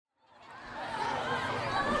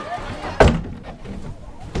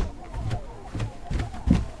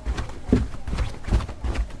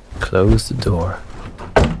close the door,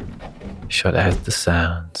 shut out the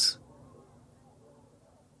sounds,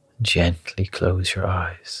 gently close your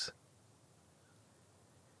eyes.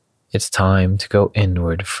 It's time to go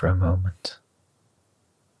inward for a moment.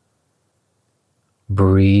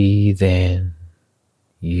 Breathe in,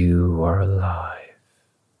 you are alive.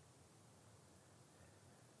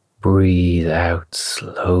 Breathe out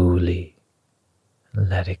slowly and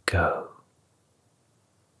let it go.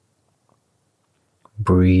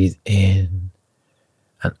 Breathe in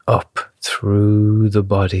and up through the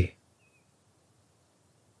body.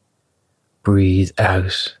 Breathe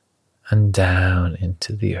out and down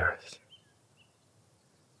into the earth.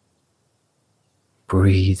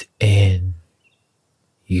 Breathe in,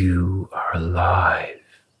 you are alive.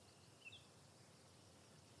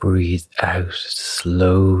 Breathe out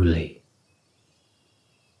slowly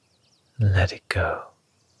and let it go.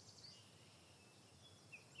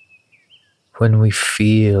 When we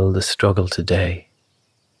feel the struggle today,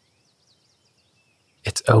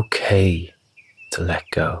 it's okay to let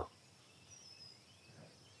go.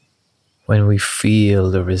 When we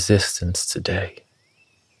feel the resistance today,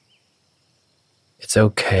 it's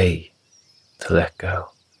okay to let go.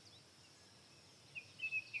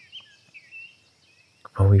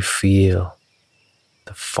 When we feel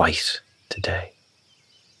the fight today,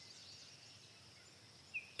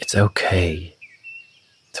 it's okay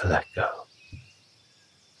to let go.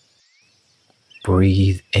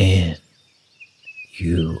 Breathe in,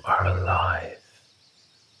 you are alive.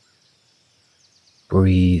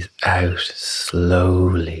 Breathe out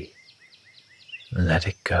slowly and let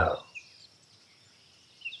it go.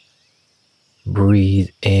 Breathe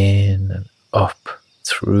in and up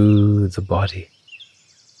through the body.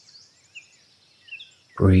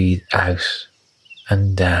 Breathe out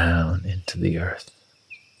and down into the earth.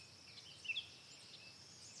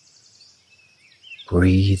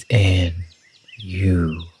 Breathe in,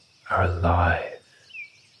 you are alive.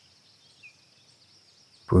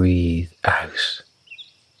 Breathe out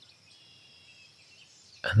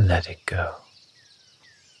and let it go.